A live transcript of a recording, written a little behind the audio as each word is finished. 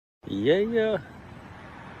Yeah.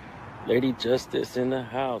 Lady Justice in the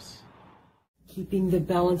house. Keeping the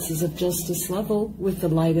balances of justice level with the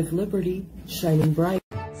light of liberty shining bright.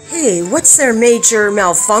 Hey, what's their major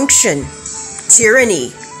malfunction?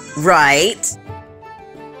 Tyranny, right?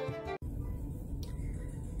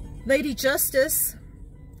 Lady Justice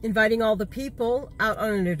inviting all the people out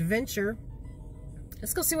on an adventure.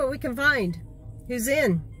 Let's go see what we can find. Who's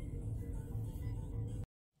in?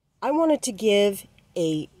 I wanted to give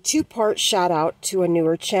a two-part shout out to a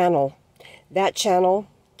newer channel. That channel,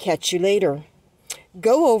 CatchULater.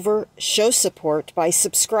 Go over, show support by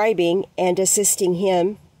subscribing and assisting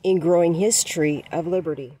him in growing his tree of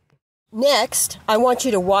liberty. Next, I want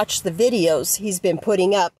you to watch the videos he's been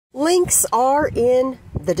putting up. Links are in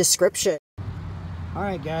the description. All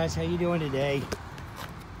right, guys, how you doing today?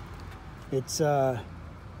 It's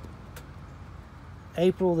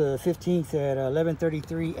April the 15th at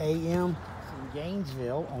 11:33 a.m. in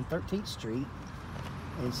Gainesville on 13th Street,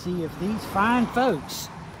 and see if these fine folks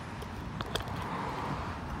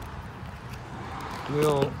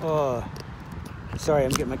will, sorry,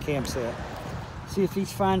 I'm getting my cam set. See if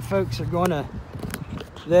these fine folks are going to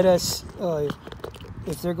let us,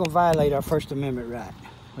 if they're going to violate our First Amendment right.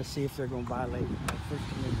 Let's see if they're going to violate our First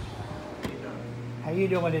Amendment right. How you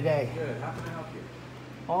doing today? Good. How can I help you?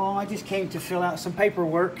 Oh, I just came to fill out some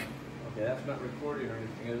paperwork. Okay, that's not recording or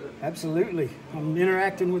anything, is it? Absolutely. I'm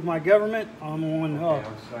interacting with my government. I'm on I'm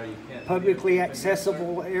sorry, you can't publicly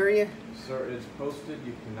accessible area. Sir, it's posted.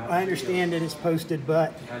 You cannot. I understand that it's posted,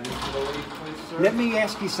 but I need to know what you please, sir. let me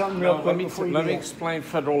ask you something real quick before you Let me do that. explain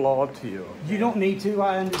federal law to you. You don't need to.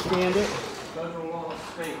 I understand it. Federal law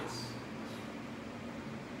states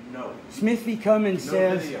no. Smith v. Cummings No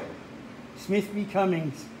says, video. Smith v.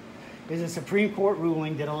 Cummings is a Supreme Court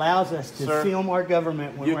ruling that allows us to Sir, film our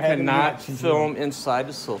government when You we're having cannot elections. film inside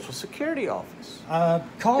the Social Security office.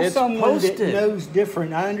 Call It's someone posted. that knows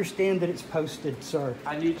different. I understand that it's posted, sir.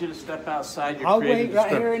 I need you to step outside your I'll wait right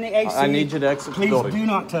here in the AC. I need you to exit the building. Please do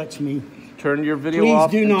not touch me. Turn your video Please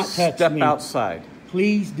off do and not touch step me. outside.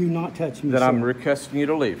 Please do not touch me, Then sir. I'm requesting you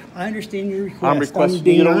to leave. I understand your request. I'm requesting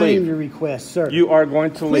you to denying leave. your request, sir. You are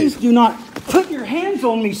going to leave. Please do not put your hands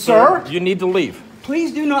on me, sir. You need to leave.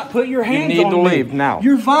 Please do not put your hands on me. need to leave now.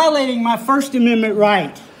 You're violating my First Amendment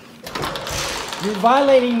right. You're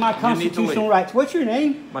violating my constitutional leave. rights. What's your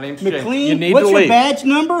name? My name's James. McLean. You need What's to your leave. badge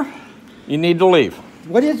number? You need to leave.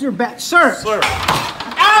 What is your badge, sir? Sir.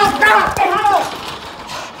 Oh God!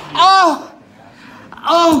 Oh!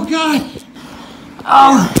 Oh God!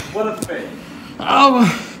 Oh! What a fake. Oh!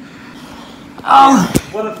 Oh!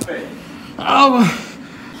 What a fake. Oh!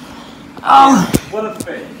 Oh! What a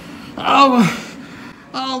fake. Oh!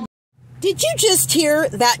 Oh! Did you just hear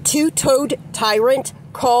that two-toed tyrant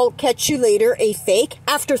call CatchULater a fake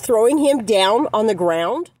after throwing him down on the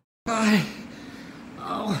ground?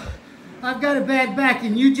 Oh, I've got a bad back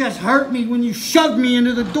and you just hurt me when you shoved me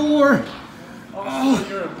into the door. Oh,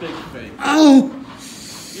 you're a big fake. Oh!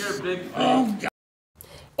 You're a big fake. Oh, God.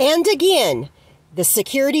 And again, the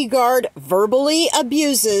security guard verbally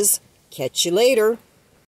abuses CatchULater.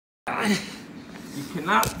 You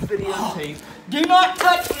cannot videotape. Do not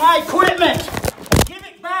touch my equipment! Give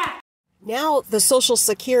it back! Now the Social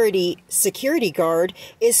Security guard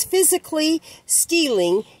is physically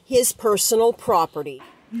stealing his personal property.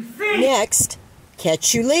 Next,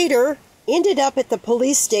 CatchULater ended up at the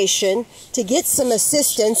police station to get some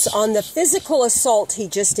assistance on the physical assault he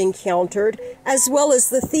just encountered, as well as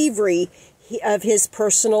the thievery of his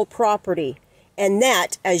personal property. And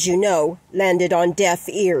that, as you know, landed on deaf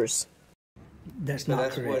ears. That's So not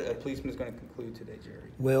that's correct. what a policeman is going to conclude today, Jerry.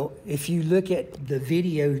 Well, if you look at the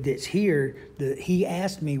video that's here, he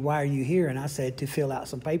asked me, why are you here? And I said, to fill out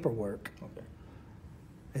some paperwork. Okay.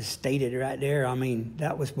 It's stated right there. I mean,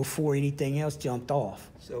 that was before anything else jumped off.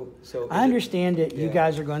 So I understand that you yeah.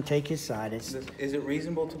 guys are going to take his side. Is it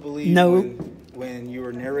reasonable to believe No. when you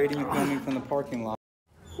were narrating and filming from the parking lot?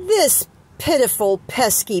 This pitiful,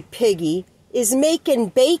 pesky piggy is making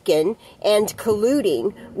bacon and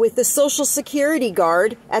colluding with the Social Security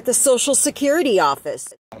guard at the Social Security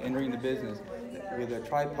office. Entering the business with a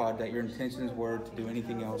tripod that your intentions were to do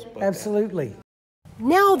anything else but Absolutely.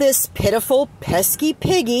 Now this pitiful, pesky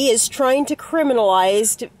piggy is trying to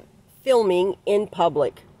criminalize filming in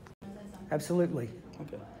public. Absolutely.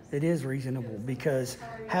 Okay. It is reasonable, because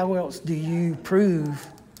how else do you prove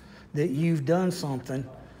that you've done something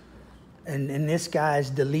and this guy's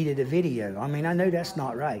deleted a video? I mean, I know that's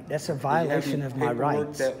not right. That's a violation of my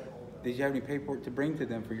rights. Did you have any paperwork to bring to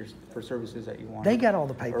them for services that you wanted? They got all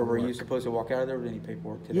the paperwork. Or were you supposed to walk out of there with any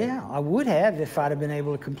paperwork today? Yeah, I would have if I'd have been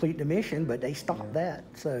able to complete the mission, but they stopped that.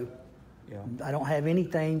 So Yeah. I don't have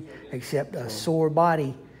anything except a sore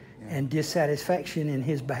body and dissatisfaction in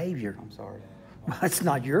his behavior. I'm sorry. That's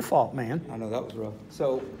not your fault, man. I know that was rough.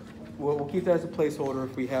 So we'll keep that as a placeholder.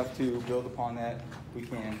 If we have to build upon that, we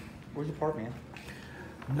can. Where's your part, man?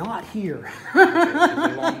 Not here. Is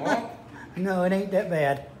it a long walk? No, it ain't that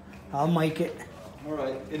bad. I'll make it. All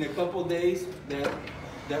right. In a couple of days,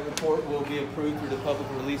 that report will be approved through the public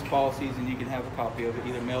release policies, and you can have a copy of it,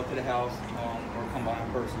 either mailed to the house or come by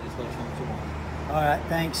in person. Just let us know what you want. All right,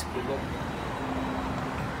 thanks. Good luck.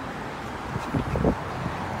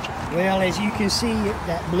 Well, as you can see,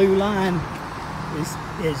 that blue line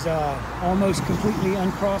is almost completely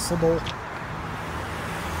uncrossable.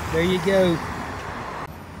 There you go.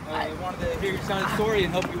 I wanted to hear your side of the story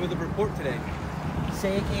and help you with the report today.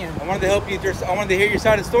 Say again. I wanted to hear your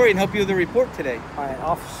side of the story and help you with the report today. All right,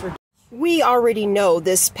 officer. We already know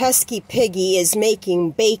this pesky piggy is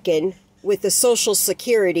making bacon with the Social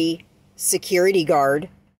Security guard.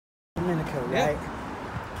 Domenico, Yeah. right?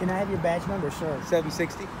 Can I have your badge number, sir?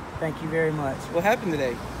 760. Thank you very much. What happened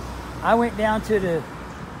today? I went down to the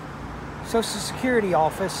Social Security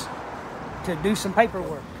office to do some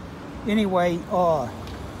paperwork. Anyway, I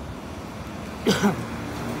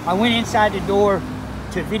went inside the door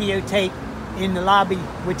to videotape in the lobby,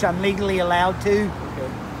 which I'm legally allowed to, Okay.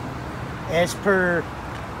 as per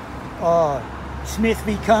Smith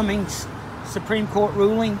v. Cummings Supreme Court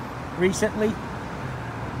ruling recently.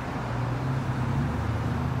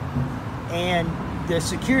 And the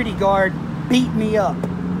security guard beat me up,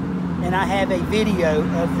 and I have a video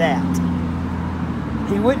of that.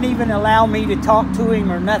 He wouldn't even allow me to talk to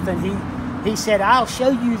him or nothing. He said, "I'll show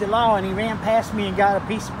you the law," and he ran past me and got a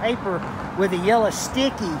piece of paper with a yellow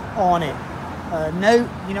sticky on it, a note,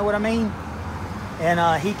 you know what I mean? And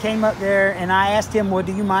he came up there, and I asked him, "Well,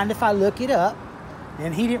 do you mind if I look it up?"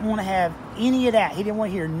 And he didn't want to have any of that. He didn't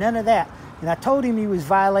want to hear none of that. And I told him he was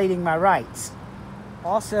violating my rights.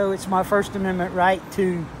 Also, it's my First Amendment right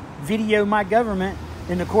to video my government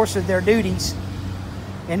in the course of their duties.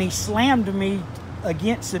 And he slammed me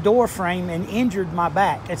against the door frame and injured my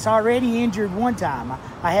back. It's already injured one time.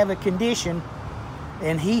 I have a condition,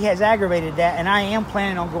 and he has aggravated that, and I am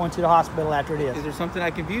planning on going to the hospital after this. Is there something I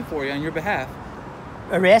can view for you on your behalf?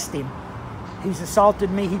 Arrest him. He's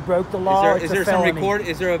assaulted me. He broke the law. Is there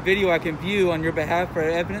Is there a video I can view on your behalf for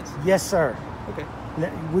evidence? Yes, sir. Okay.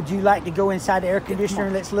 Would you like to go inside the air conditioner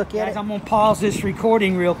and let's look at it? I'm going to pause this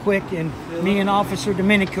recording real quick, and me and Officer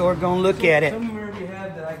Domenico are going to look at it. Tell me wherever you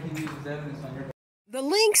have that I can use as evidence on your behalf. The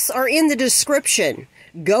links are in the description.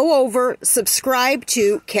 Go over, subscribe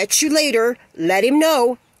to CatchULater, let him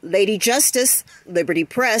know LadyJustice, Liberty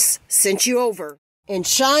Press sent you over. And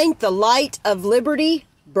shine the light of liberty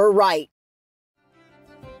bright.